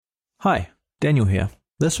Hi, Daniel here.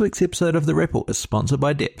 This week's episode of The REPL is sponsored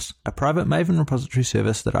by Depps, a private Maven repository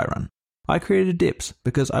service that I run. I created Depps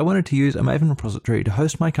because I wanted to use a Maven repository to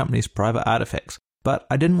host my company's private artifacts, but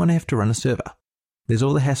I didn't want to have to run a server. There's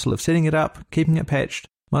all the hassle of setting it up, keeping it patched,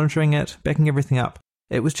 monitoring it, backing everything up.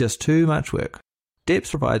 It was just too much work. Depps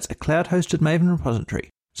provides a cloud-hosted Maven repository,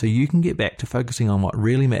 so you can get back to focusing on what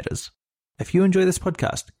really matters. If you enjoy this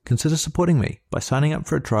podcast, consider supporting me by signing up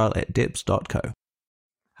for a trial at depps.co.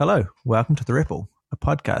 Hello, welcome to The REPL, a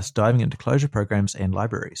podcast diving into Clojure programs and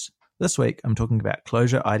libraries. This week, I'm talking about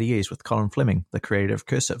Clojure IDEs with Colin Fleming, the creator of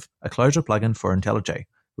Cursive, a Clojure plugin for IntelliJ.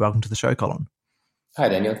 Welcome to the show, Colin. Hi,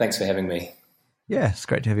 Daniel. Thanks for having me. Yeah, it's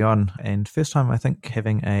great to have you on. And first time, I think,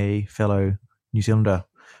 having a fellow New Zealander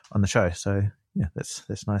on the show. So, yeah,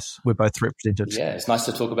 that's nice. We're both represented. Yeah, it's nice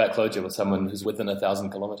to talk about Clojure with someone who's within 1,000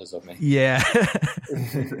 kilometers of me. Yeah.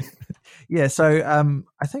 Yeah, so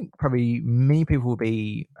I think probably many people will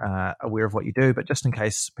be aware of what you do, but just in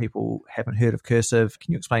case people haven't heard of Cursive,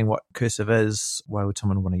 can you explain what Cursive is? Why would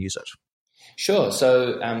someone want to use it? Sure.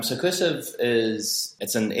 So Cursive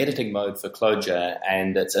it's an editing mode for Clojure,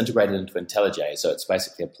 and it's integrated into IntelliJ. So it's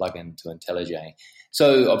basically a plugin to IntelliJ.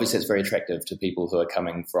 So obviously it's very attractive to people who are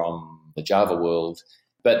coming from the Java world,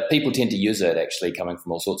 but people tend to use it actually coming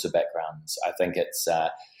from all sorts of backgrounds. I think it's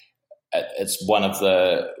one of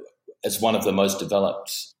the most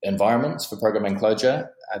developed environments for programming Clojure.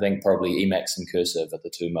 I think probably Emacs and Cursive are the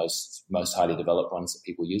two most highly developed ones that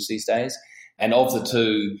people use these days. And of the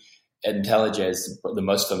two, IntelliJ is the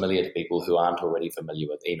most familiar to people who aren't already familiar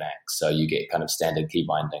with Emacs. So you get kind of standard key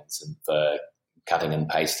bindings and for cutting and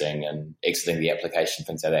pasting and exiting the application,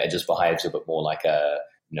 things like that. It just behaves a bit more like a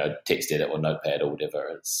text edit or notepad or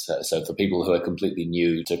whatever. So for people who are completely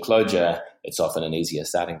new to Clojure, it's often an easier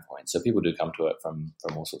starting point. So people do come to it from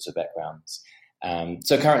all sorts of backgrounds.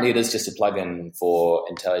 So currently it is just a plugin for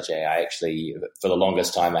IntelliJ. I actually, for the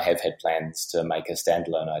longest time, I have had plans to make a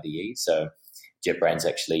standalone IDE. So JetBrains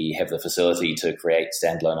actually have the facility to create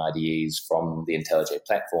standalone IDEs from the IntelliJ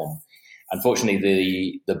platform.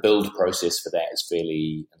 Unfortunately, the build process for that is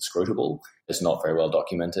fairly inscrutable. It's not very well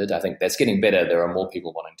documented. I think that's getting better. There are more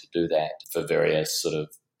people wanting to do that for various sort of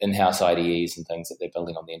in-house IDEs and things that they're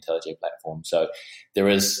building on the IntelliJ platform. So there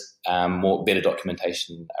is better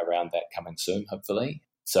documentation around that coming soon, hopefully.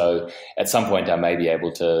 So at some point, I may be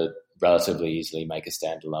able to relatively easily make a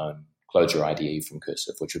standalone Clojure IDE from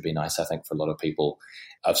Cursive, which would be nice, I think, for a lot of people.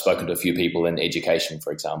 I've spoken to a few people in education,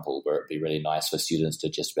 for example, where it'd be really nice for students to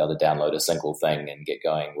just be able to download a single thing and get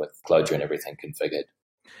going with Clojure and everything configured.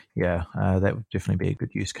 Yeah, that would definitely be a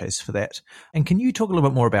good use case for that. And can you talk a little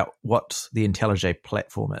bit more about what the IntelliJ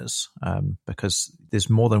platform is? Because there's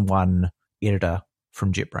more than one editor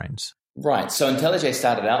from JetBrains. Right. So IntelliJ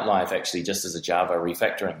started out live actually just as a Java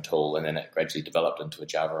refactoring tool, and then it gradually developed into a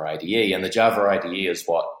Java IDE. And the Java IDE is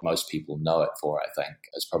what most people know it for, I think.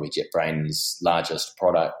 It's probably JetBrains' largest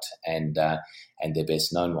product and their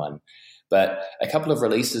best known one. But a couple of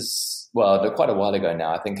releases, quite a while ago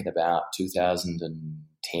now, I think in about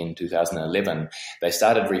 2010, 2011, they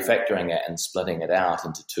started refactoring it and splitting it out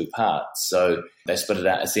into two parts. So they split it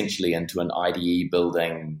out essentially into an IDE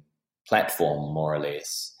building platform, more or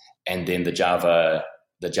less. And then the Java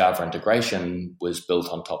integration was built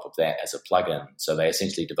on top of that as a plugin. So they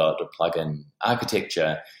essentially developed a plugin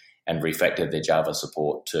architecture and refactored their Java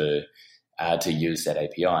support to use that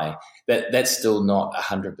API. That's still not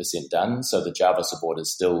 100% done. So the Java support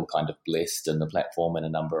is still kind of blessed in the platform in a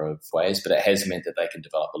number of ways, but it has meant that they can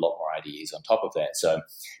develop a lot more IDEs on top of that. So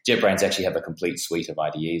JetBrains actually have a complete suite of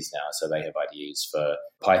IDEs now. So they have IDEs for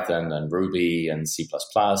Python and Ruby and C++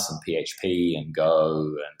 and PHP and Go,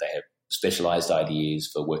 and they have specialized IDEs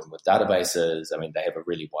for working with databases. I mean, they have a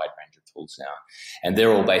really wide range of tools now, and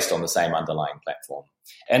they're all based on the same underlying platform.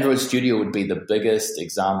 Android Studio would be the biggest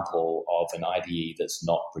example of an IDE that's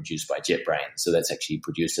not produced by JetBrains. So that's actually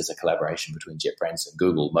produced as a collaboration between JetBrains and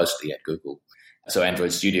Google, mostly at Google. So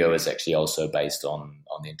Android Studio is actually also based on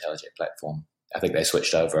the IntelliJ platform. I think they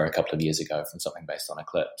switched over a couple of years ago from something based on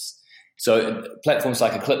Eclipse. So platforms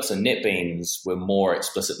like Eclipse and NetBeans were more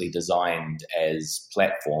explicitly designed as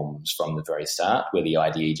platforms from the very start, where the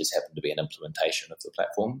IDE just happened to be an implementation of the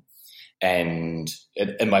platform. And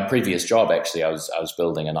in my previous job, actually, I was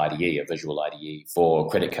building an IDE, a visual IDE for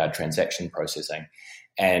credit card transaction processing.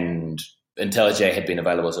 And IntelliJ had been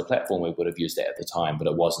available as a platform. We would have used that at the time, but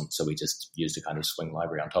it wasn't. So we just used a kind of Swing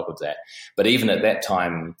library on top of that. But even at that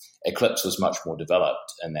time, Eclipse was much more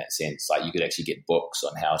developed in that sense. Like you could actually get books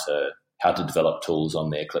on how to develop tools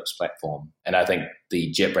on the Eclipse platform. And I think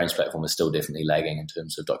the JetBrains platform is still definitely lagging in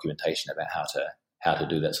terms of documentation about how to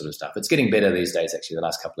do that sort of stuff. It's getting better these days, actually. The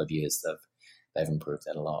last couple of years, they've improved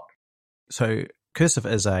that a lot. So Cursive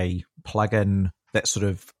is a plugin that sort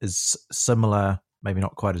of is similar, maybe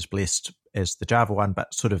not quite as blessed as the Java one,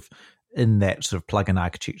 but sort of in that sort of plugin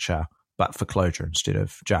architecture, but for Clojure instead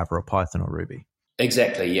of Java or Python or Ruby.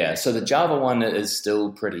 Exactly, yeah. So the Java one is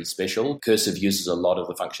still pretty special. Cursive uses a lot of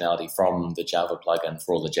the functionality from the Java plugin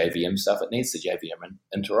for all the JVM stuff it needs, the JVM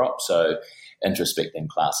interop, so introspecting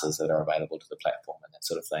classes that are available to the platform and that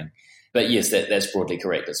sort of thing. But yes, that's broadly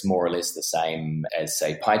correct. It's more or less the same as,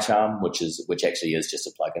 say, PyCharm, which actually is just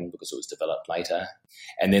a plugin because it was developed later.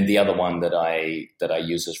 And then the other one that I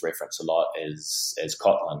use as reference a lot is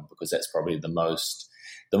Kotlin, because that's probably the most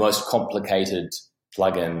complicated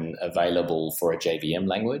plugin available for a JVM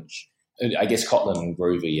language. I guess Kotlin and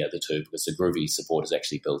Groovy are the two, because the Groovy support is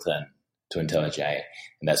actually built in to IntelliJ,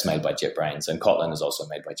 and that's made by JetBrains. And Kotlin is also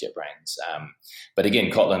made by JetBrains. But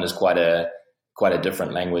again, Kotlin is quite a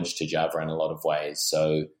different language to Java in a lot of ways.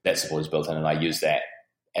 So that support is built in, and I use that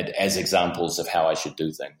as examples of how I should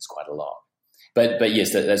do things quite a lot. But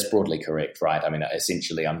yes, that's broadly correct, right? I mean,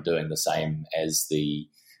 essentially, I'm doing the same as the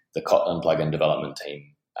Kotlin plugin development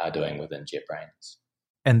team are doing within JetBrains.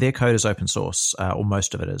 And their code is open source, or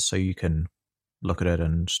most of it is, so you can look at it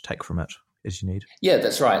and take from it as you need. Yeah,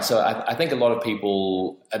 that's right. So I think a lot of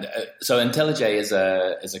people, so IntelliJ is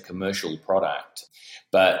a commercial product,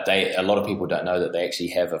 but a lot of people don't know that they actually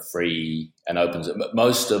have a free and open.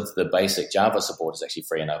 Most of the basic Java support is actually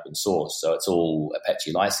free and open source, so it's all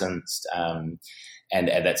Apache licensed, and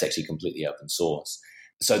that's actually completely open source.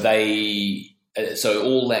 So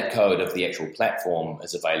all that code of the actual platform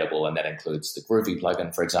is available, and that includes the Groovy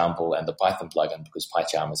plugin, for example, and the Python plugin, because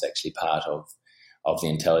PyCharm is actually part of the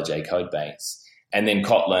IntelliJ code base. And then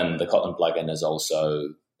Kotlin, the Kotlin plugin is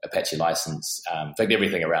also Apache license. In fact,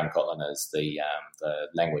 everything around Kotlin is the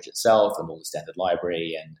language itself and all the standard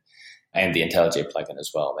library and the IntelliJ plugin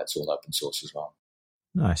as well. That's all open source as well.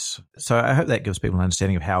 Nice. So I hope that gives people an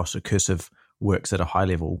understanding of how Cursive works at a high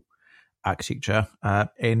level architecture.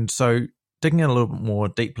 And so digging in a little bit more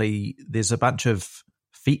deeply, there's a bunch of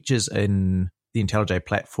features in the IntelliJ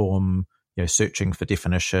platform, searching for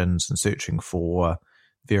definitions and searching for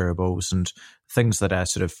variables and things that are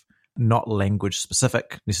sort of not language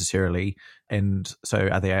specific necessarily. And so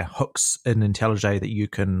are there hooks in IntelliJ that you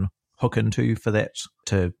can hook into for that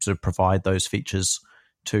to sort of provide those features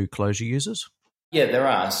to Clojure users? Yeah, there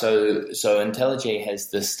are. So IntelliJ has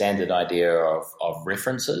this standard idea of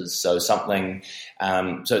references. So something,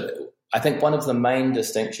 I think one of the main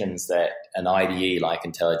distinctions that an IDE like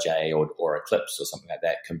IntelliJ or Eclipse or something like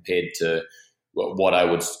that compared to what I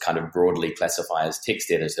would kind of broadly classify as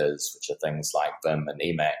text editors, which are things like Vim and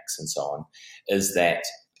Emacs and so on, is that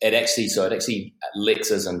it actually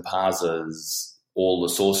lexes and parses all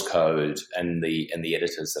the source code in the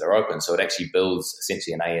editors that are open. So it actually builds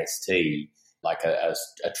essentially an AST, like a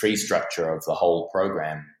tree structure of the whole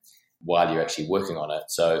program while you're actually working on it.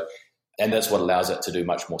 And that's what allows it to do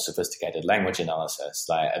much more sophisticated language analysis.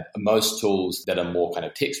 Like most tools that are more kind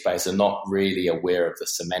of text-based are not really aware of the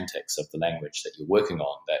semantics of the language that you're working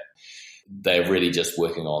on, that they're really just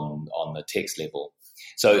working on the text level.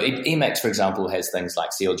 So Emacs, for example, has things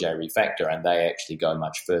like CLJ refactor, and they actually go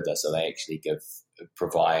much further. So they actually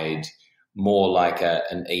provide more like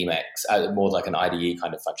an Emacs, more like an IDE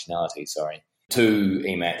kind of functionality, to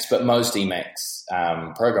Emacs, but most Emacs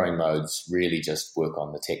programming modes really just work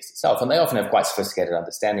on the text itself. And they often have quite sophisticated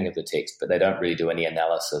understanding of the text, but they don't really do any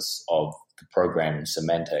analysis of the program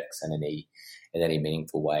semantics in any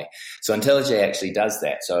meaningful way. So IntelliJ actually does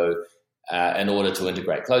that. So in order to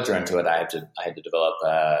integrate Clojure into it, I had to develop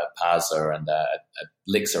a parser and a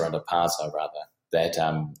lexer and a parser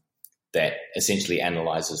rather that essentially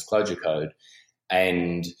analyzes Clojure code.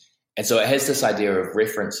 And so it has this idea of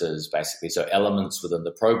references, basically, so elements within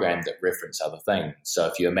the program that reference other things. So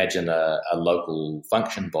if you imagine a local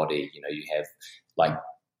function body, you have like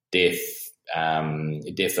def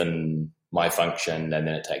in my function, and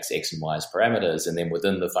then it takes x and y as parameters, and then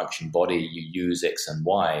within the function body, you use x and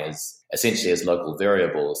y as essentially as local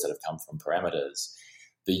variables that have come from parameters.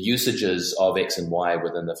 The usages of x and y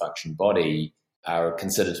within the function body are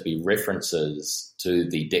considered to be references to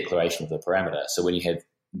the declaration of the parameter. So when you have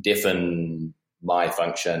define my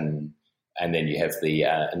function, and then you have the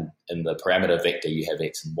in the parameter vector you have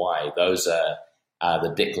x and y. Those are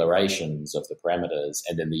the declarations of the parameters,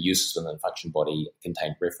 and then the uses within the function body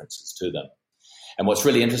contain references to them. And what's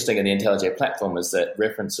really interesting in the IntelliJ platform is that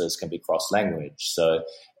references can be cross-language. So,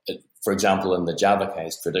 for example, in the Java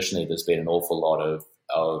case, traditionally there's been an awful lot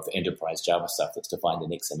of enterprise Java stuff that's defined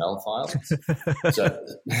in XML files. So,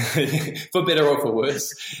 for better or for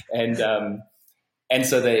worse, and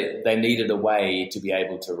so they needed a way to be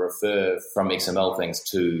able to refer from XML things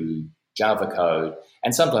to Java code,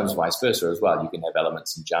 and sometimes vice versa as well. You can have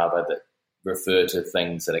elements in Java that refer to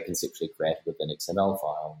things that are conceptually created within XML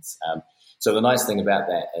files. So the nice thing about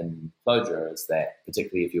that in Clojure is that,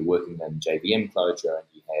 particularly if you're working in JVM Clojure and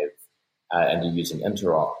you have and you're using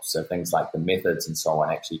interops, so things like the methods and so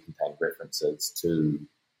on actually contain references to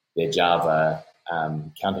their Java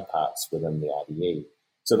counterparts within the IDE.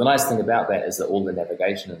 So the nice thing about that is that all the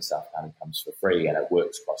navigation and stuff kind of comes for free, and it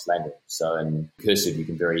works cross-language. So in Cursive, you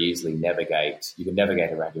can very easily navigate. You can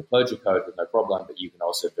navigate around your Clojure code with no problem, but you can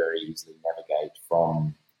also very easily navigate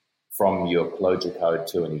from your Clojure code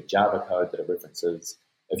to any Java code that it references.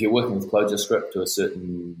 If you're working with ClojureScript to a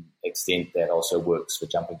certain extent, that also works for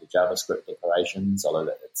jumping to JavaScript declarations, although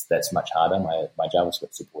that's much harder. My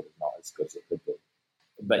JavaScript support is not as good as it could be.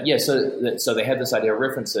 But yeah, so they have this idea of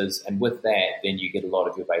references, and with that, then you get a lot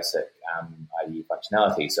of your basic IDE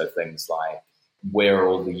functionality. So things like, where are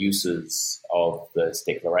all the uses of this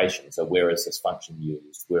declaration? So where is this function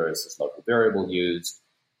used? Where is this local variable used?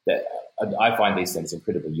 That I find these things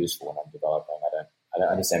incredibly useful when I'm developing. I don't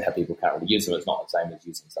understand how people can't really use them. It's not the same as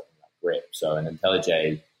using something like grep. So in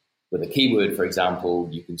IntelliJ, with a keyword, for example,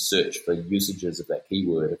 you can search for usages of that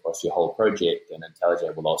keyword across your whole project, and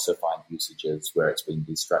IntelliJ will also find usages where it's been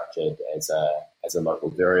destructured as a local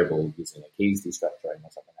variable using a keys destructuring or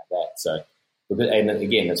something like that. So, and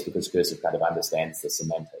again, that's because Cursive kind of understands the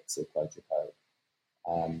semantics of Clojure code.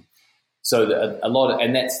 And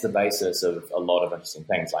that's the basis of a lot of interesting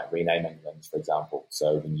things like renaming things, for example.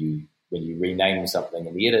 So when you rename something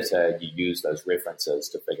in the editor, you use those references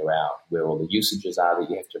to figure out where all the usages are that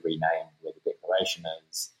you have to rename, where the declaration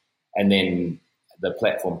is. And then the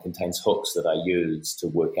platform contains hooks that I use to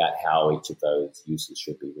work out how each of those uses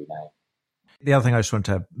should be renamed. The other thing I just want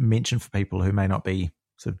to mention for people who may not be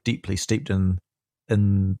sort of deeply steeped in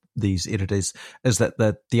these editors is that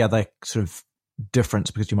the other sort of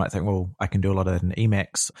difference, because you might think, well, I can do a lot of it in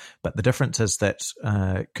Emacs, but the difference is that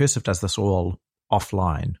Cursive does this all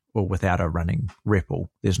offline or without a running REPL.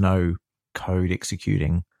 There's no code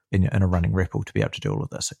executing in a running REPL to be able to do all of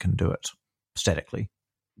this. It can do it statically.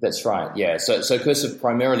 That's right, yeah. So Cursive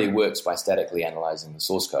primarily works by statically analyzing the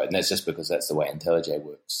source code, and that's just because that's the way IntelliJ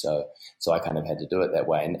works. So I kind of had to do it that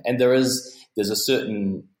way. And there's a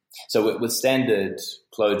certain... So with standard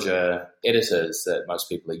Clojure editors that most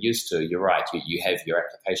people are used to, you're right, you have your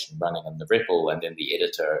application running in the REPL, and then the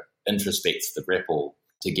editor introspects the REPL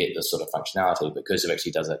to get this sort of functionality, but Cursive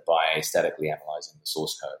actually does it by statically analyzing the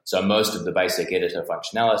source code. So most of the basic editor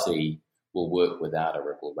functionality will work without a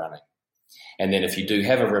REPL running. And then if you do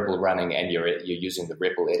have a REPL running and you're using the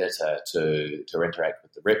REPL editor to interact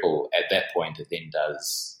with the REPL, at that point it then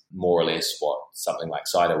does more or less what something like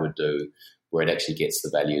Cider would do, where it actually gets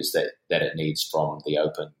the values that it needs from the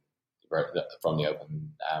open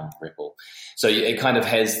REPL. So it kind of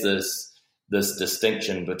has this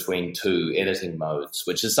distinction between two editing modes,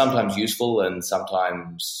 which is sometimes useful and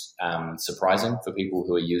sometimes surprising for people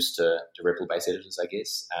who are used to REPL-based editors, I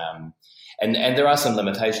guess. And there are some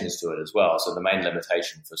limitations to it as well. So the main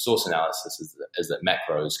limitation for source analysis is that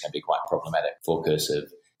macros can be quite problematic for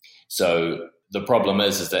Cursive. So the problem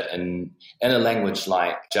is that in a language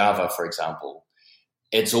like Java, for example,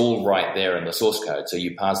 it's all right there in the source code. So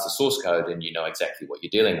you parse the source code and you know exactly what you're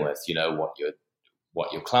dealing with. You know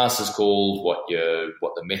what your class is called, what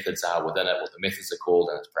the methods are within it, what the methods are called,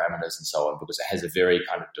 and its parameters and so on, because it has a very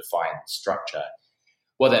kind of defined structure.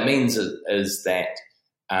 What that means is that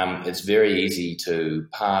it's very easy to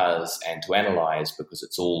parse and to analyze because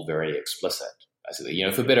it's all very explicit. Basically, you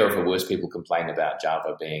know, for better or for worse, people complain about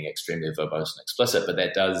Java being extremely verbose and explicit, but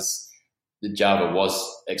Java was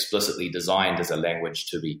explicitly designed as a language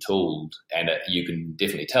to be tooled, and you can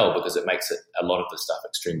definitely tell because it makes a lot of the stuff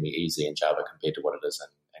extremely easy in Java compared to what it is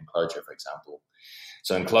in Clojure, for example.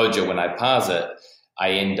 So in Clojure, when I parse it, I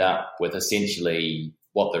end up with essentially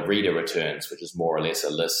what the reader returns, which is more or less a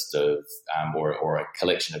list of or a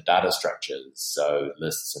collection of data structures, so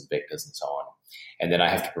lists and vectors and so on. And then I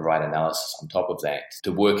have to provide analysis on top of that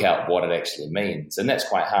to work out what it actually means. And that's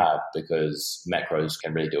quite hard because macros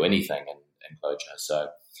can really do anything in Clojure. So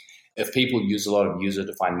if people use a lot of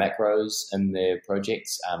user-defined macros in their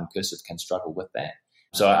projects, Cursive can struggle with that.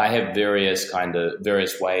 So I have various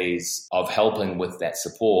ways of helping with that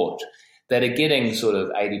support that are getting sort of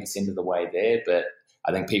 80% of the way there. But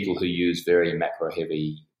I think people who use very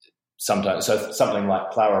macro-heavy sometimes, so something like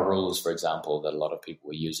Clara Rules, for example, that a lot of people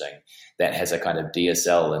were using, that has a kind of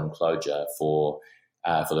DSL in Clojure for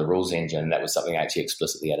the rules engine. That was something I actually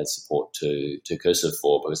explicitly added support to Cursive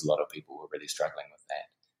for because a lot of people were really struggling with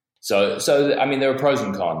that. So I mean, there are pros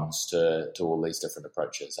and cons to all these different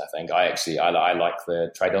approaches. I think I like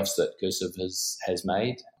the trade-offs that Cursive has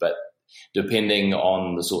made, but depending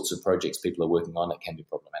on the sorts of projects people are working on, it can be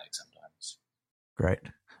problematic sometimes. Great.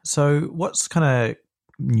 So what's kind of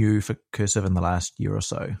new for Cursive in the last year or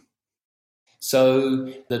so?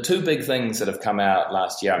 So the two big things that have come out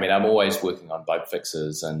last year, I mean, I'm always working on bug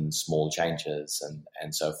fixes and small changes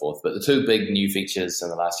and so forth, but the two big new features in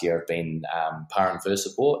the last year have been par infer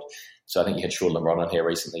support. So I think you had Sean Lemron on here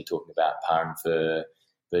recently talking about par infer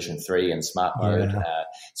version 3 and smart mode. Yeah.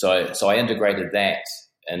 So I integrated that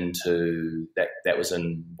into that was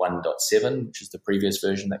in 1.7, which is the previous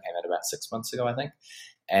version that came out about 6 months ago, I think.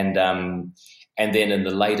 And then in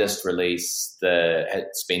the latest release,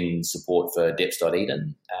 it's been support for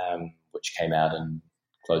deps.eden, which came out in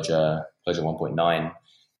Clojure 1.9.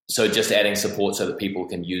 So just adding support so that people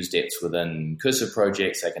can use deps within Cursive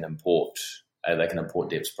projects. They can import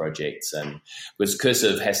deps projects, and because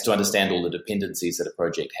Cursive has to understand all the dependencies that a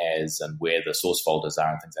project has and where the source folders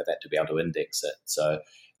are and things like that to be able to index it. So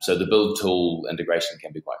the build tool integration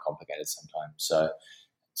can be quite complicated sometimes.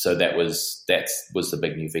 So that was the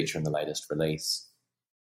big new feature in the latest release.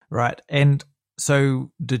 Right. And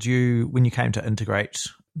so did you, when you came to integrate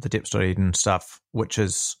the deps.eden stuff, which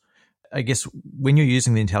is, I guess, when you're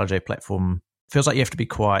using the IntelliJ platform, feels like you have to be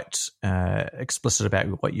quite explicit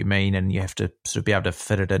about what you mean, and you have to sort of be able to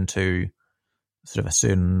fit it into sort of a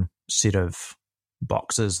certain set of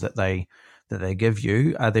boxes that they give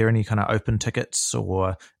you. Are there any kind of open tickets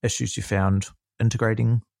or issues you found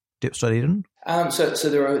integrating deps.eden? So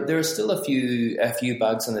there are still a few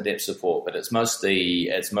bugs in the dep support, but it's mostly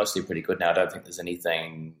pretty good now. I don't think there's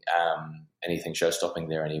anything show-stopping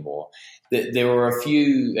there anymore. There were a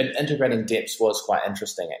few. Integrating deps was quite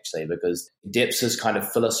interesting actually, because deps has kind of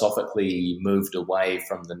philosophically moved away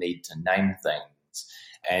from the need to name things,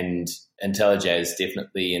 and IntelliJ is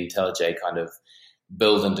definitely IntelliJ kind of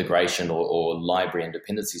build integration or library and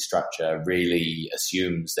dependency structure really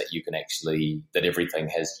assumes that you can that everything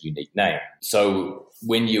has a unique name. So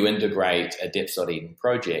when you integrate a deps.eden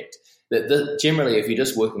project, generally if you're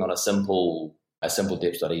just working on a simple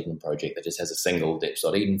deps.eden project that just has a single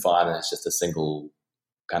deps.eden file and it's just a single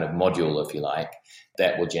kind of module, if you like,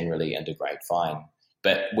 that will generally integrate fine.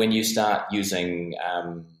 But when you start using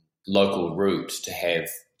local root to have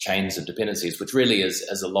chains of dependencies, which really is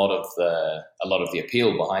a lot of the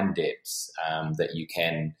appeal behind deps, that you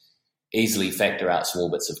can easily factor out small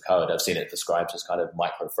bits of code. I've seen it described as kind of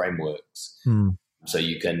micro frameworks. So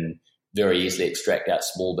you can very easily extract out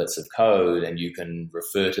small bits of code and you can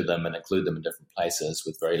refer to them and include them in different places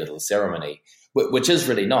with very little ceremony, which is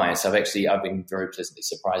really nice. I've been very pleasantly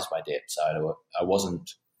surprised by deps. I wasn't,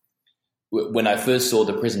 when I first saw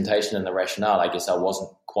the presentation and the rationale, I guess I wasn't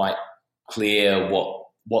quite clear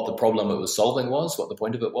what the problem it was solving was, what the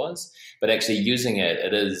point of it was. But actually using it,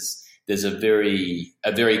 there's a very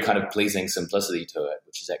kind of pleasing simplicity to it,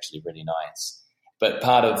 which is actually really nice. But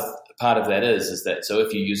part of that is that, so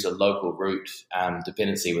if you use a local root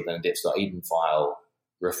dependency within a deps.eden file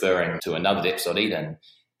referring to another deps.eden,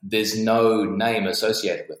 there's no name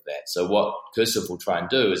associated with that. So what Cursive will try and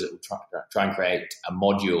do is it will try and create a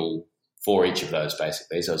module for each of those,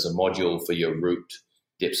 basically. So it's a module for your root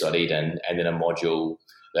deps.eden, and then a module,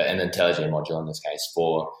 an IntelliJ module in this case,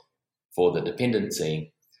 for the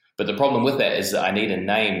dependency. But the problem with that is that I need a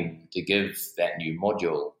name to give that new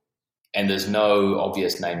module, and there's no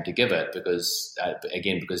obvious name to give it because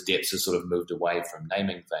deps has sort of moved away from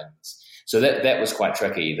naming things. So that was quite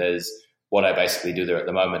tricky. What I basically do there at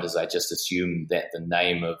the moment is I just assume that the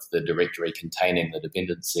name of the directory containing the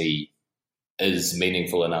dependency is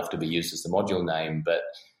meaningful enough to be used as the module name,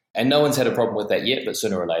 and no one's had a problem with that yet, but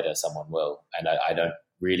sooner or later someone will, and I don't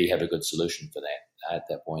really have a good solution for that at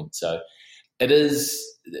that point. So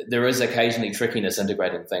there is occasionally trickiness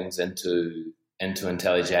integrating things into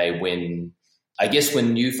IntelliJ when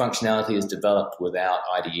new functionality is developed without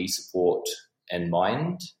IDE support in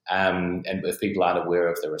mind, and if people aren't aware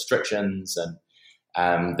of the restrictions,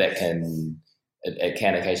 and it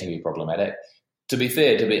can occasionally be problematic. To be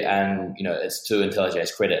fair, it's to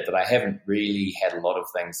IntelliJ's credit that I haven't really had a lot of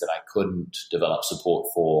things that I couldn't develop support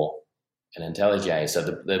for in IntelliJ. So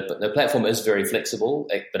the platform is very flexible,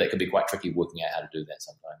 but it can be quite tricky working out how to do that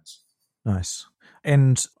sometimes. Nice.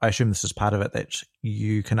 And I assume this is part of it, that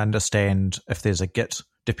you can understand if there's a Git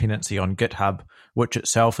dependency on GitHub, which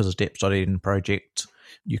itself is a deps.eden project,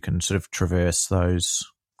 you can sort of traverse those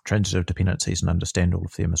transitive dependencies and understand all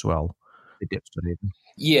of them as well. Deps.eden.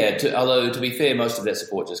 Yeah, although to be fair, most of that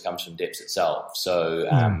support just comes from deps itself. So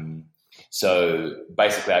so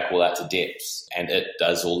basically I call out to deps and it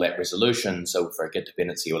does all that resolution. So for a Git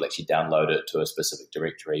dependency, you'll actually download it to a specific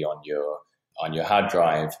directory on your hard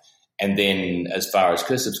drive. And then as far as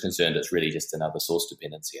Cursive's concerned, it's really just another source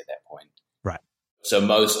dependency at that point. Right. So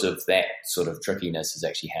most of that sort of trickiness is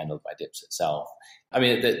actually handled by Deps itself. I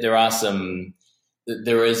mean,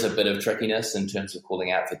 there is a bit of trickiness in terms of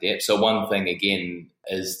calling out for Deps. So one thing, again,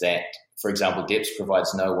 is that, for example, Deps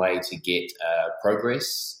provides no way to get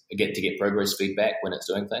progress feedback when it's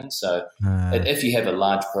doing things. So if you have a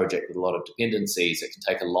large project with a lot of dependencies, it can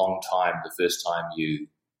take a long time the first time you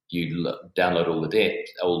download all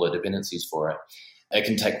the dependencies for it. It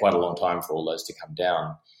can take quite a long time for all those to come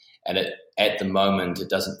down. And at the moment, it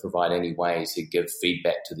doesn't provide any way to give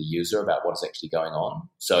feedback to the user about what is actually going on.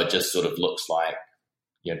 So it just sort of looks like,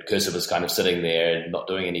 Cursive is kind of sitting there and not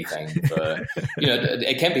doing anything for,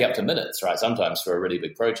 it can be up to minutes, right? Sometimes for a really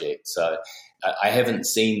big project. So I haven't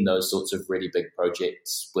seen those sorts of really big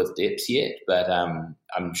projects with Deps yet, but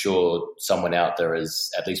I'm sure someone out there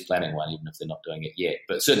is at least planning one, even if they're not doing it yet.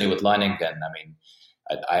 But certainly with Leiningen, I mean,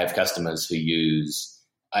 I have customers who use,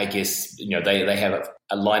 I guess, they have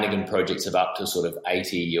a Leiningen projects of up to sort of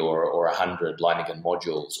 80 or 100 Leiningen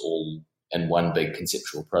modules all in one big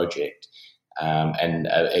conceptual project. And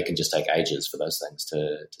it can just take ages for those things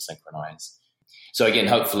to synchronize. So again,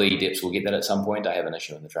 hopefully Deps will get that at some point. I have an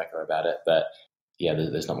issue in the tracker about it, but yeah,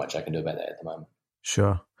 there's not much I can do about that at the moment.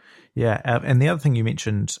 Sure. Yeah. And the other thing you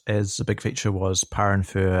mentioned as a big feature was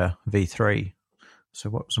Parinfer v3. So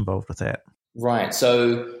what was involved with that? Right.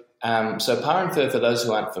 So Parinfer, for those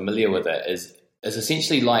who aren't familiar with it, is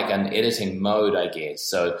essentially like an editing mode, I guess.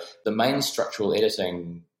 So the main structural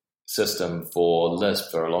editing system for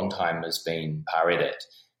Lisp for a long time has been paredit,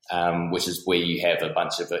 which is where you have a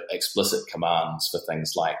bunch of explicit commands for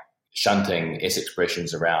things like shunting S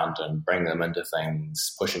expressions around and bring them into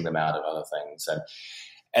things, pushing them out of other things.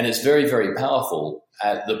 And it's very, very powerful.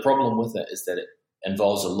 The problem with it is that it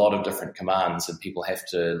involves a lot of different commands and people have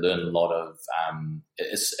to learn a lot of,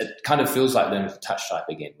 it kind of feels like learning to touch type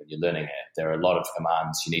again when you're learning it. There are a lot of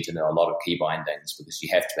commands. You need to know a lot of key bindings because you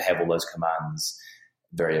have to have all those commands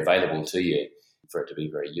very available to you for it to be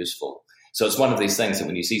very useful. So it's one of these things that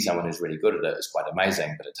when you see someone who's really good at it, it's quite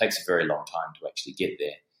amazing, but it takes a very long time to actually get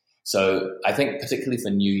there. So I think particularly for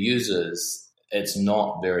new users, it's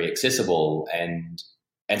not very accessible. And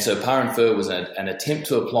so Parinfer was an attempt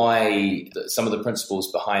to apply some of the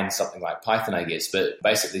principles behind something like Python, I guess, but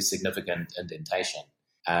basically significant indentation.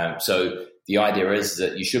 So the idea is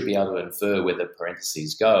that you should be able to infer where the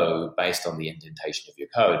parentheses go based on the indentation of your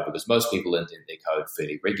code, because most people indent their code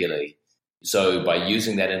fairly regularly. So by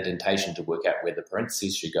using that indentation to work out where the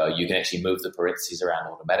parentheses should go, you can actually move the parentheses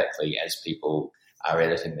around automatically as people are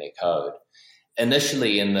editing their code.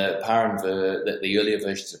 Initially, in the earlier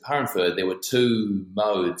versions of Parinfer, there were two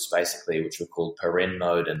modes, basically, which were called paren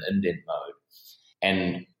mode and indent mode.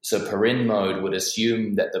 And so paren mode would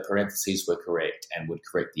assume that the parentheses were correct and would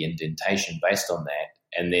correct the indentation based on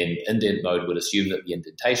that. And then indent mode would assume that the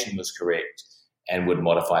indentation was correct and would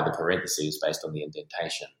modify the parentheses based on the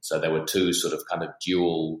indentation. So there were two sort of kind of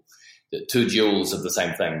two duals of the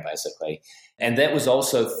same thing, basically. And that was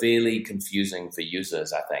also fairly confusing for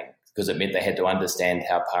users, I think, because it meant they had to understand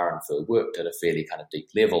how Parinfer worked at a fairly kind of deep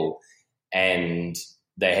level. And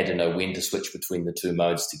they had to know when to switch between the two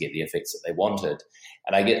modes to get the effects that they wanted.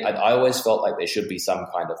 And I always felt like there should be some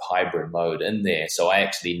kind of hybrid mode in there. So I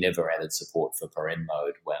actually never added support for paren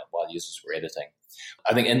mode while users were editing.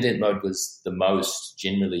 I think indent mode was the most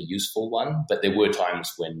generally useful one, but there were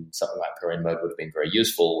times when something like paren mode would have been very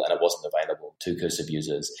useful and it wasn't available to Cursive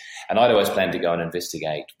users. And I'd always planned to go and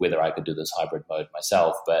investigate whether I could do this hybrid mode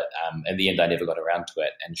myself, but in the end I never got around to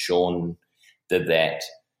it. And Sean did that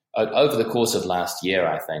over the course of last year,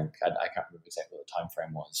 I think. I can't remember exactly what the time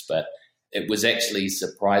frame was, but it was actually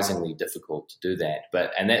surprisingly difficult to do that.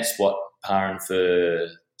 And that's what Parinfer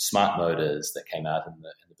Smart Mode is that came out in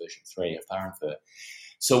the version 3 of Parinfer.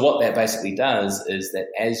 So what that basically does is that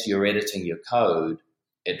as you're editing your code,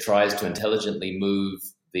 it tries to intelligently move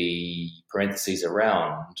the parentheses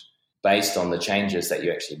around based on the changes that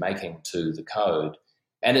you're actually making to the code.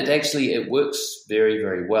 And it works very,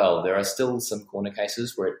 very well. There are still some corner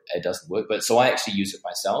cases where it doesn't work. But so I actually use it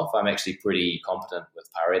myself. I'm actually pretty competent with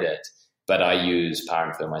paredit, but I use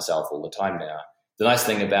Parinfer myself all the time now. The nice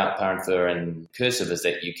thing about Parinfer and Cursive is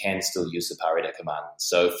that you can still use the paredit command.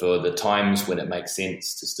 So for the times when it makes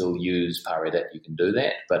sense to still use paredit, you can do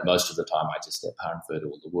that. But most of the time, I just let Parinfer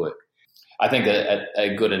do all the work. I think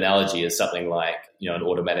a good analogy is something like, an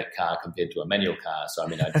automatic car compared to a manual car. So,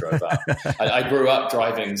 I grew up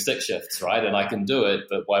driving stick shifts, right? And I can do it,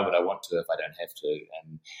 but why would I want to if I don't have to?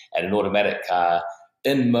 And an automatic car,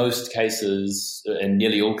 in most cases, in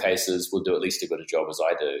nearly all cases, will do at least as good a job as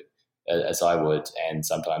I would, and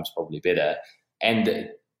sometimes probably better. And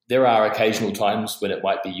there are occasional times when it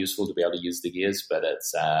might be useful to be able to use the gears, but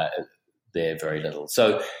they're very little.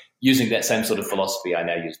 So using that same sort of philosophy, I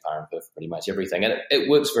now use Power for pretty much everything. And it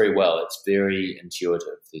works very well. It's very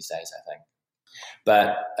intuitive these days, I think.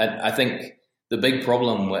 But I think the big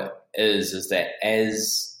problem is that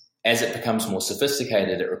as it becomes more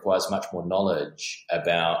sophisticated, it requires much more knowledge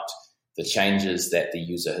about the changes that the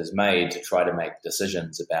user has made to try to make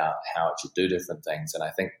decisions about how it should do different things. And I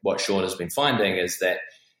think what Sean has been finding is that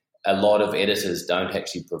a lot of editors don't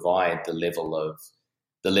actually provide the level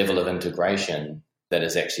of integration that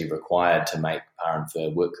is actually required to make Power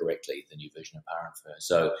work correctly, the new version of Power.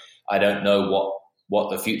 So I don't know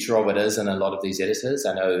what the future of it is in a lot of these editors.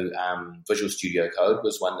 I know Visual Studio Code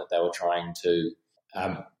was one that they were trying to.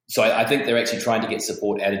 So I think they're actually trying to get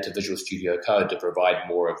support added to Visual Studio Code to provide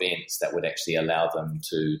more events that would actually allow them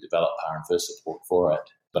to develop Power support for it.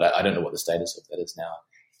 But I don't know what the status of that is now.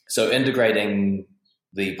 So integrating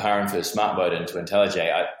the Power Smart Mode into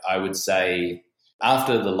IntelliJ, I would say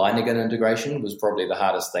after the Linegan integration was probably the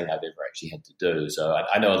hardest thing I've ever actually had to do. So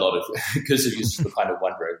I know a lot of Cursive users were kind of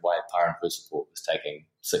wondering why Power support was taking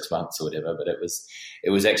 6 months or whatever, but it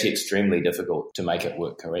was actually extremely difficult to make it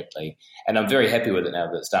work correctly. And I'm very happy with it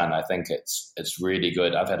now that it's done. I think it's really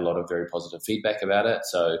good. I've had a lot of very positive feedback about it.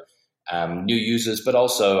 So new users, but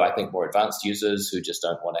also I think more advanced users who just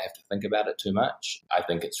don't want to have to think about it too much. I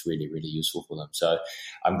think it's really, really useful for them. So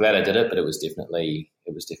I'm glad I did it, but it was definitely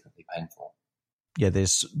painful. Yeah,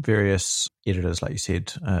 there's various editors, like you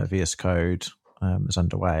said. VS Code is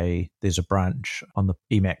underway. There's a branch on the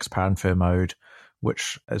Emacs Power mode,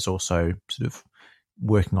 which is also sort of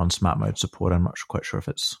working on smart mode support. I'm not quite sure if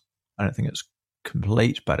I don't think it's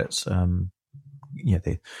complete, but it's they're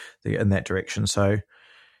in that direction. So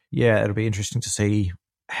yeah, it'll be interesting to see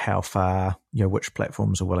how far, which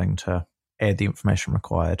platforms are willing to add the information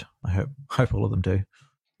required. I hope all of them do.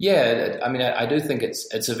 Yeah, I mean, I do think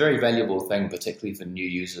it's a very valuable thing, particularly for new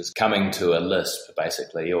users coming to a Lisp,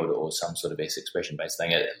 basically, or some sort of S expression-based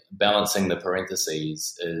thing. Balancing the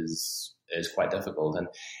parentheses is quite difficult, and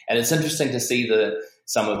it's interesting to see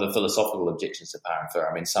some of the philosophical objections to Power.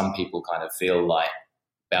 I mean, some people kind of feel like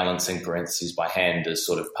balancing parentheses by hand is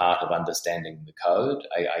sort of part of understanding the code.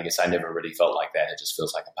 I guess I never really felt like that. It just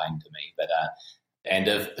feels like a pain to me, but. And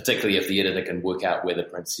particularly if the editor can work out where the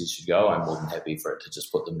parentheses should go, I'm more than happy for it to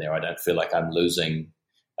just put them there. I don't feel like I'm losing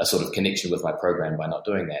a sort of connection with my program by not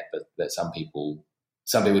doing that. But some people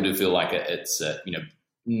do feel like it's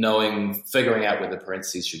figuring out where the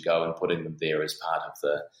parentheses should go and putting them there as part of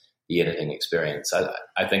the editing experience.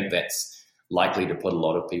 I think that's likely to put a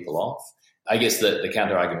lot of people off. I guess the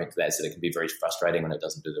counter argument to that is that it can be very frustrating when it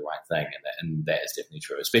doesn't do the right thing, and that is definitely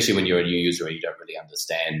true, especially when you're a new user and you don't really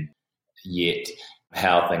understand yet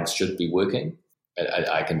how things should be working.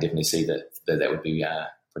 I can definitely see that would be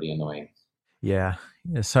pretty annoying. Yeah.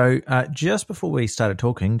 So just before we started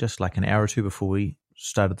talking, just like an hour or two before we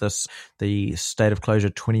started this, the State of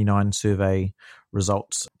Clojure 29 survey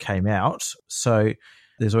results came out. So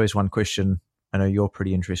there's always one question I know you're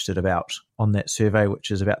pretty interested about on that survey,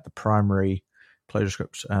 which is about the primary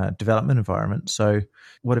ClojureScript development environment. So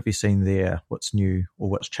what have you seen there? What's new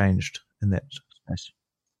or what's changed in that space?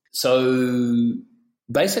 So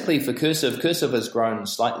basically for Cursive has grown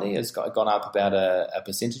slightly. It's gone up about a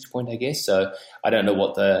percentage point, I guess. So I don't know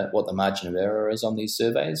what the margin of error is on these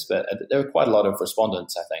surveys, but there are quite a lot of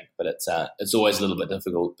respondents, I think. But it's always a little bit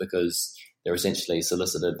difficult because they're essentially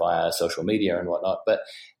solicited via social media and whatnot. But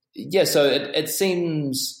yeah, so it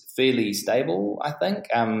seems fairly stable, I think.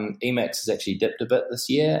 Emacs has actually dipped a bit this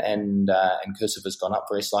year, and Cursive has gone up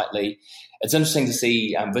very slightly. It's interesting to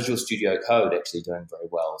see Visual Studio Code actually doing very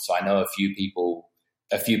well. So I know a few people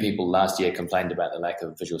last year complained about the lack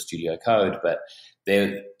of Visual Studio Code, but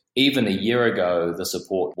even a year ago the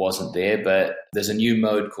support wasn't there. But there's a new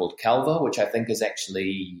mode called Calva, which I think is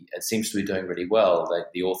actually, it seems to be doing really well.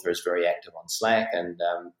 The author is very active on Slack, and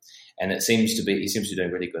he seems to be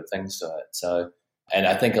doing really good things to it. So. And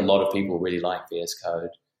I think a lot of people really like VS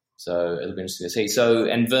Code. So it'll be interesting to see. So,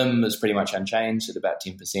 and Vim is pretty much unchanged at about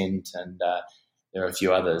 10%, and there are a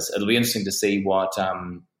few others. It'll be interesting to see what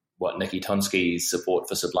Nikki Tonsky's support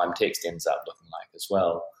for Sublime Text ends up looking like as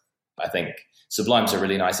well. I think Sublime's a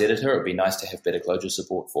really nice editor. It'd be nice to have better Clojure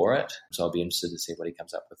support for it. So I'll be interested to see what he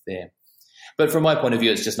comes up with there. But from my point of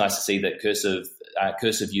view, it's just nice to see that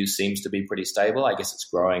Cursive use seems to be pretty stable. I guess it's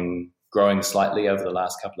growing slightly over the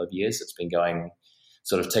last couple of years. It's been going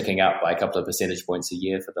sort of ticking up by a couple of percentage points a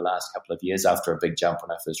year for the last couple of years after a big jump when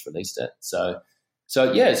I first released it. So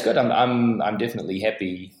yeah, it's good. I'm definitely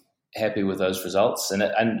happy with those results, and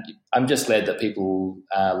I'm just glad that people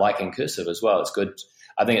are liking Cursive as well. It's good.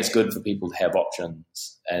 I think it's good for people to have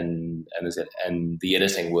options and the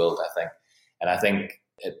editing world, I think. And I think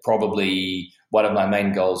it probably, one of my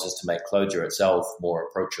main goals is to make Clojure itself more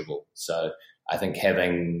approachable. So I think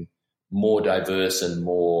having more diverse and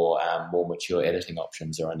more mature editing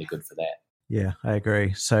options are only good for that. Yeah, I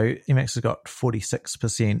agree. So Emacs has got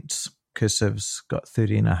 46%, Cursive's got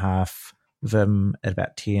 30.5%, Vim at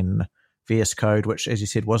about 10%, VS Code, which, as you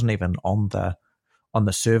said, wasn't even on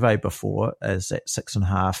the survey before, is at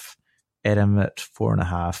 6.5%, Atom at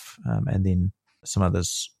 4.5%, and then some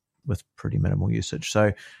others with pretty minimal usage.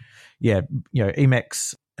 So, yeah,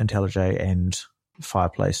 Emacs, IntelliJ, and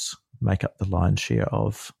Fireplace make up the lion's share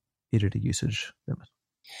of editor usage.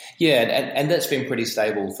 Yeah, and that's been pretty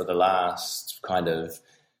stable for the last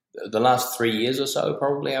 3 years or so,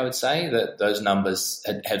 probably, I would say, that those numbers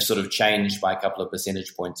have sort of changed by a couple of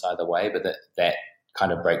percentage points either way, but that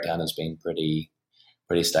kind of breakdown has been pretty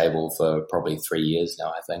stable for probably 3 years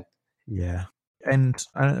now, I think. Yeah. And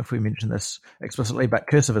I don't know if we mentioned this explicitly, but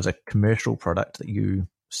Cursive is a commercial product that you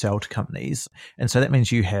sell to companies. And so that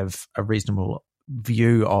means you have a reasonable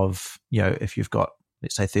view of, if you've got,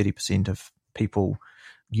 let's say, 30% of people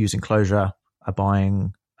using Clojure are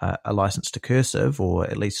buying a license to Cursive, or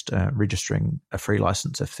at least registering a free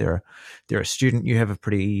license. If they're a student, you have a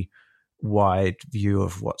pretty wide view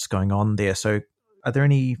of what's going on there. So are there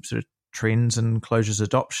any sort of trends in Clojure's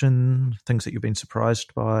adoption, things that you've been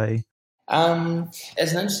surprised by?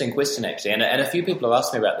 It's an interesting question, actually, and a few people have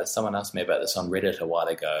asked me about this. Someone asked me about this on Reddit a while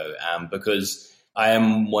ago, because I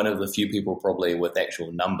am one of the few people probably with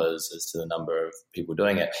actual numbers as to the number of people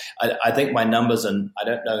doing it. I think my numbers, and I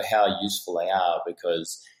don't know how useful they are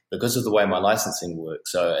because of the way my licensing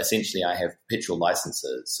works. So essentially I have perpetual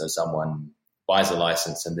licenses. So someone buys a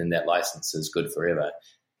license and then that license is good forever.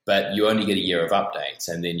 But you only get a year of updates,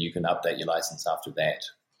 and then you can update your license after that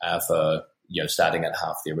for starting at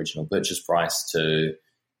half the original purchase price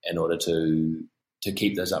in order to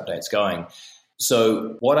keep those updates going.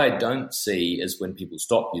 So what I don't see is when people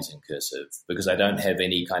stop using Cursive, because I don't have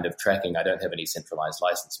any kind of tracking. I don't have any centralized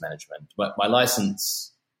license management. But my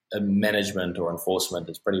license management or enforcement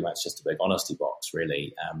is pretty much just a big honesty box,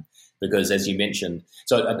 really, because as you mentioned,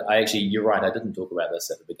 so I actually, you're right, I didn't talk about this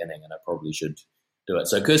at the beginning, and I probably should do it.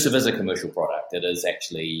 So Cursive is a commercial product. It is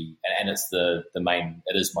actually, and it's the main,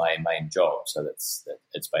 it is my main job. So it's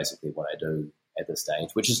basically what I do at this stage,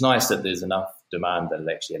 which is nice that there's enough demand that it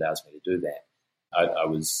actually allows me to do that. I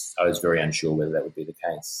was very unsure whether that would be the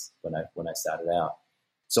case when I started out.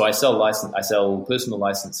 So I sell personal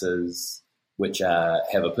licenses which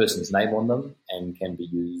have a person's name on them and can be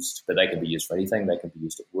used, but they can be used for anything. They can be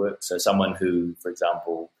used at work. So someone who, for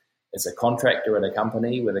example, is a contractor at a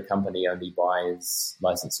company where the company only buys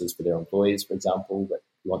licenses for their employees, for example, but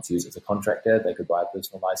wants to use it as a contractor, they could buy a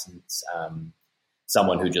personal license.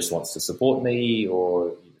 Someone who just wants to support me,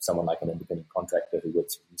 or someone like an independent contractor who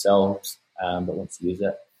works for themselves but wants to use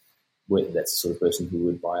it, that's the sort of person who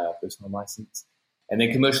would buy a personal license. And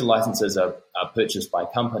then commercial licenses are purchased by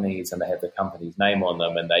companies, and they have the company's name on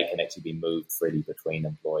them, and they can actually be moved freely between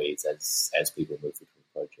employees as people move between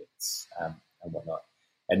projects and whatnot.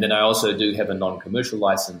 And then I also do have a non-commercial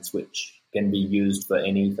license, which can be used for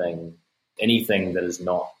anything that is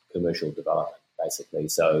not commercial development, basically.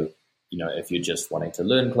 So, if you're just wanting to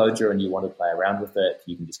learn Clojure and you want to play around with it,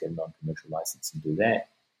 you can just get a non-commercial license and do that.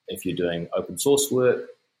 If you're doing open source work,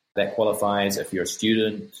 that qualifies. If you're a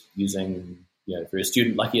student if you're a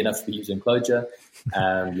student lucky enough to be using Clojure,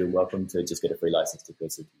 you're welcome to just get a free license to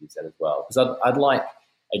Cursive to use that as well. Because I'd like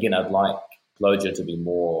Clojure to be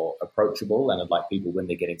more approachable, and I'd like people when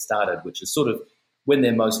they're getting started, which is sort of when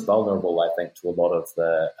they're most vulnerable, I think, to a lot of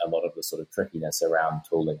the sort of trickiness around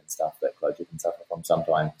tooling and stuff that Clojure can suffer from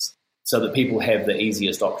sometimes, so that people have the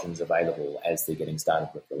easiest options available as they're getting started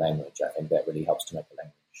with the language. I think that really helps to make the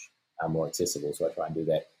language more accessible, so I try and do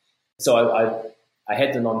that. So I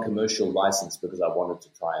had the non-commercial license because I wanted to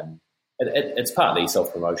try and it's partly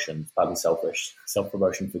self-promotion, partly selfish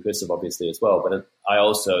self-promotion for Cursive, obviously, as well. But I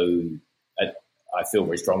feel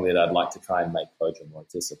very strongly that I'd like to try and make Clojure more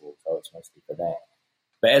accessible, so it's mostly for that.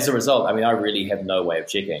 But as a result, I really have no way of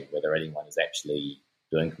checking whether anyone is actually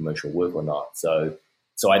doing commercial work or not. So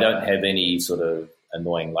I don't have any sort of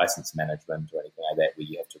annoying license management or anything like that where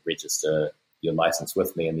you have to register your license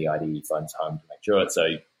with me and the IDE phones home to make sure it. So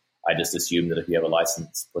I just assume that if you have a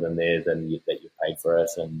license put in there, then that you've paid for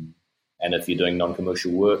it. And if you're doing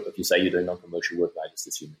non-commercial work, if you say you're doing non-commercial work, I just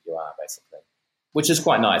assume that you are, basically, which is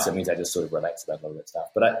quite nice. It means I just sort of relax about a lot of that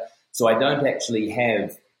stuff. So I don't actually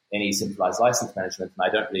have any centralized license management, and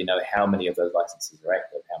I don't really know how many of those licenses are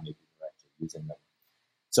active, how many people are actually using them.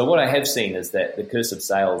 So what I have seen is that the Cursive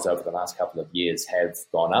sales over the last couple of years have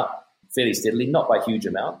gone up fairly steadily, not by huge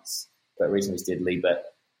amounts, but reasonably steadily.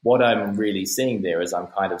 But what I'm really seeing there is I'm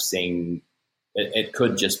kind of seeing it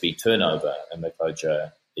could just be turnover in the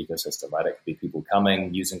Clojure ecosystem, right? It could be people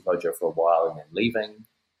coming, using Clojure for a while and then leaving.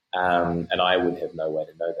 And I would have no way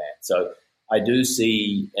to know that. So I do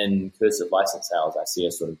see in Cursive license sales, I see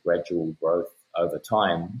a sort of gradual growth over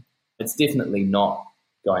time. It's definitely not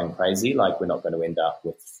going crazy, like we're not going to end up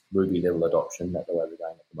with Ruby level adoption at the way we're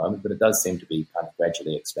going at the moment, but it does seem to be kind of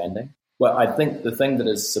gradually expanding. Well, I think the thing that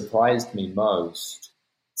has surprised me most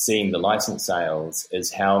seeing the license sales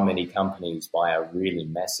is how many companies buy a really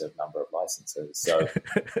massive number of licenses. So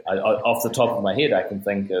off the top of my head, I can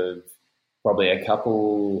think of probably a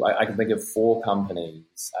couple, I can think of 4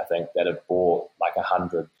 companies, I think, that have bought like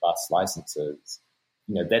 100 plus licenses.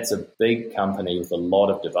 That's a big company with a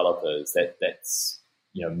lot of developers. That's,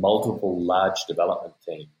 multiple large development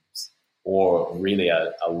teams, or really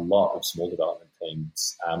a lot of small development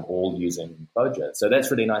teams, all using Clojure. So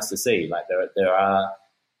that's really nice to see. Like there are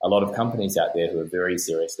a lot of companies out there who are very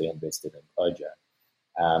seriously invested in Clojure.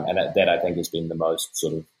 And that I think has been the most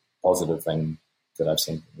sort of positive thing that I've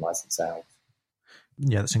seen in license sales.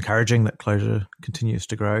 Yeah, that's encouraging that Clojure continues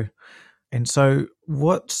to grow. And so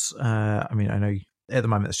I know at the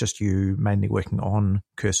moment it's just you mainly working on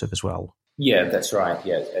Cursive as well. Yeah, that's right.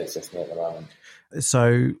 Yeah, it's just me at the moment.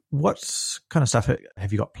 So what kind of stuff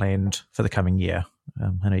have you got planned for the coming year?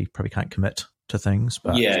 I know you probably can't commit to things,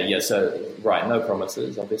 but... Yeah. So, right, no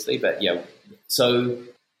promises, obviously. But yeah, so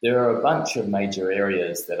there are a bunch of major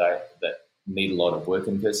areas that need a lot of work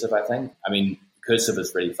in Cursive, I think. I mean, Cursive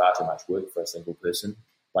is really far too much work for a single person.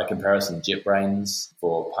 By comparison, JetBrains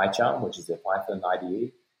for PyCharm, which is their Python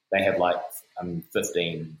IDE, they have like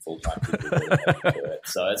 15 full-time people to it.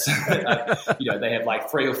 So it's they have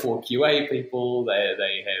like 3 or 4 QA people.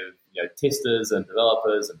 They have testers and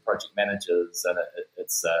developers and project managers, and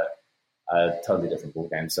it's a totally different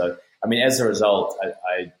ballgame. So I mean, as a result,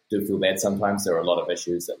 I do feel bad sometimes. There are a lot of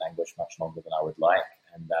issues that languish much longer than I would like,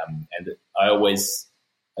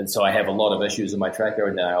 and so I have a lot of issues in my tracker,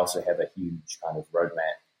 and then I also have a huge kind of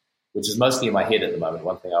roadmap, which is mostly in my head at the moment.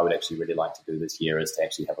 One thing I would actually really like to do this year is to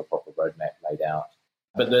actually have a proper roadmap laid out.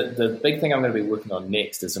 But the big thing I'm going to be working on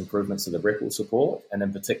next is improvements to the REPL support, and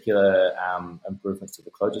in particular, improvements to the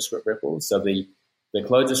ClojureScript REPL. So the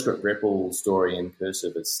ClojureScript REPL story in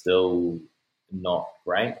Cursive is still not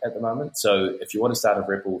great at the moment. So if you want to start a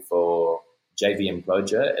REPL for JVM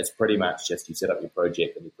Clojure, it's pretty much just you set up your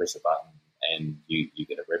project and you press a button and you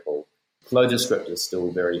get a REPL. ClojureScript is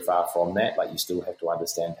still very far from that. Like, you still have to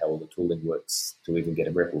understand how all the tooling works to even get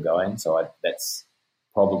a REPL going. So that's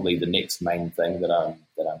probably the next main thing that I'm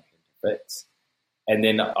keen to fix. And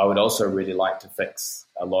then I would also really like to fix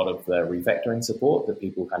a lot of the refactoring support that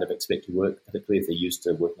people kind of expect to work, particularly if they're used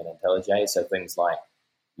to working in IntelliJ. So things like,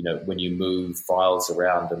 when you move files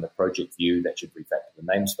around in the project view, that should refactor the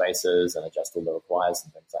namespaces and adjust all the requires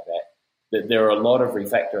and things like that. There are a lot of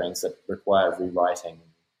refactorings that require rewriting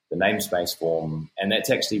the namespace form, and that's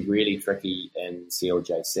actually really tricky in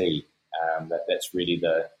CLJC. That's really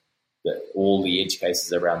all the edge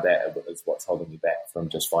cases around that is what's holding me back from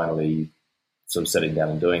just finally sort of sitting down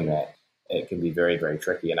and doing that. It can be very, very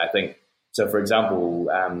tricky. And I think, so for example,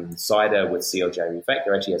 Cider with CLJ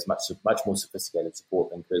Refactor actually has much more sophisticated support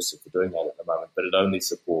than Cursive for doing that at the moment, but it only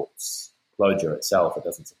supports Clojure itself. It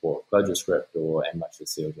doesn't support ClojureScript and much of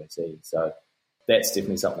CLJC. So that's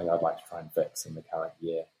definitely something I'd like to try and fix in the current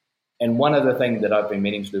year. And one other thing that I've been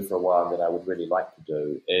meaning to do for a while that I would really like to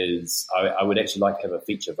do is I would actually like to have a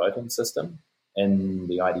feature voting system in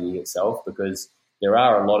the IDE itself, because there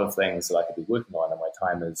are a lot of things that I could be working on, and my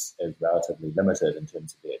time is relatively limited in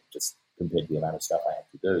terms of it, just compared to the amount of stuff I have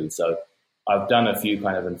to do. So I've done a few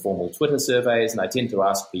kind of informal Twitter surveys, and I tend to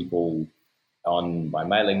ask people on my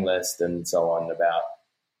mailing list and so on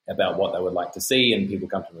about what they would like to see, and people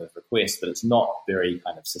come to me with requests, but it's not very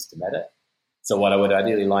kind of systematic. So what I would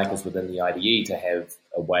ideally like is within the IDE to have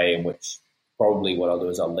a way in which probably what I'll do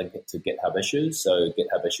is I'll link it to GitHub issues. So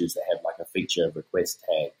GitHub issues that have like a feature request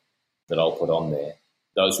tag that I'll put on there.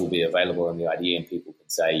 Those will be available in the IDE, and people can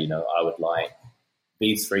say, I would like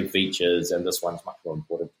these 3 features, and this one's much more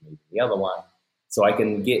important to me than the other one. So I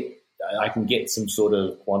can get some sort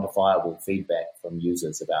of quantifiable feedback from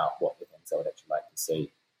users about what the things I would actually like to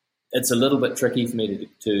see. It's a little bit tricky for me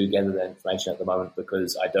to gather that information at the moment,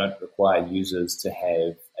 because I don't require users to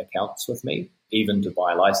have accounts with me. Even to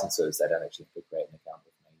buy licenses, they don't actually have to create an account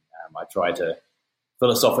with me.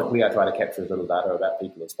 Philosophically, I try to capture as little data about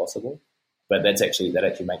people as possible, but that actually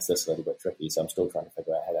makes this a little bit tricky. So I'm still trying to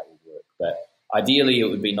figure out how that will work. But ideally, it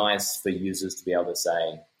would be nice for users to be able to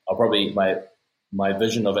say, I'll probably, my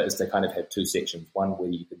vision of it is to kind of have two sections. One where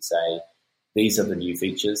you can say, these are the new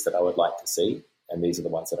features that I would like to see, and these are the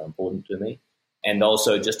ones that are important to me. And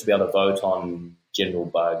also just to be able to vote on general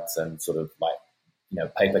bugs and sort of like,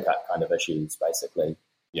 paper cut kind of issues, basically.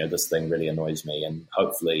 This thing really annoys me. And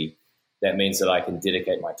hopefully that means that I can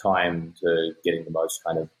dedicate my time to getting the most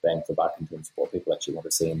kind of bang for buck in terms of what people actually want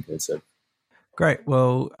to see in Cursive. Great.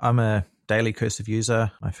 Well, I'm a daily Cursive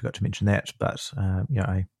user. I forgot to mention that, but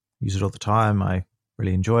I use it all the time. I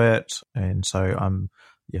really enjoy it. And so I'm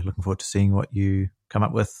looking forward to seeing what you come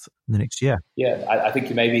up with in the next year. Yeah, I think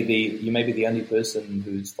you may be the only person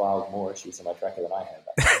who's filed more issues on my tracker than I have.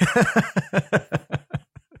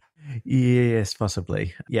 Yes,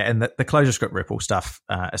 possibly. Yeah, and the ClojureScript REPL stuff,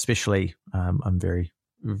 especially, I'm very,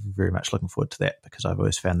 very much looking forward to that because I've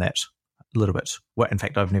always found that a little bit. Well, in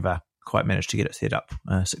fact, I've never quite managed to get it set up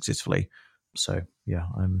successfully. So yeah,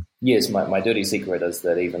 Yes, my dirty secret is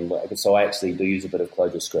that so I actually do use a bit of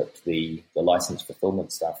ClojureScript. The license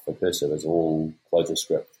fulfillment stuff for Cursive is all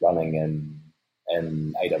ClojureScript running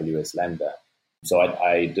in AWS Lambda. So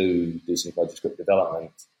I do some ClojureScript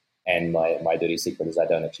development, and my dirty secret is I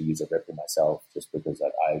don't actually use a REPL myself, just because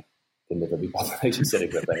I can never be bothered actually setting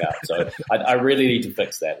the thing up. So I really need to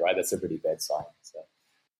fix that. Right, that's a pretty bad sign. So.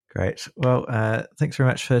 Great. Well, thanks very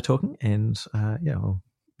much for talking, and we'll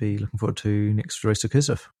be looking forward to next release of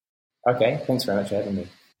Cursive. Okay, thanks very much for having me.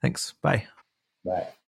 Thanks. Bye. Bye.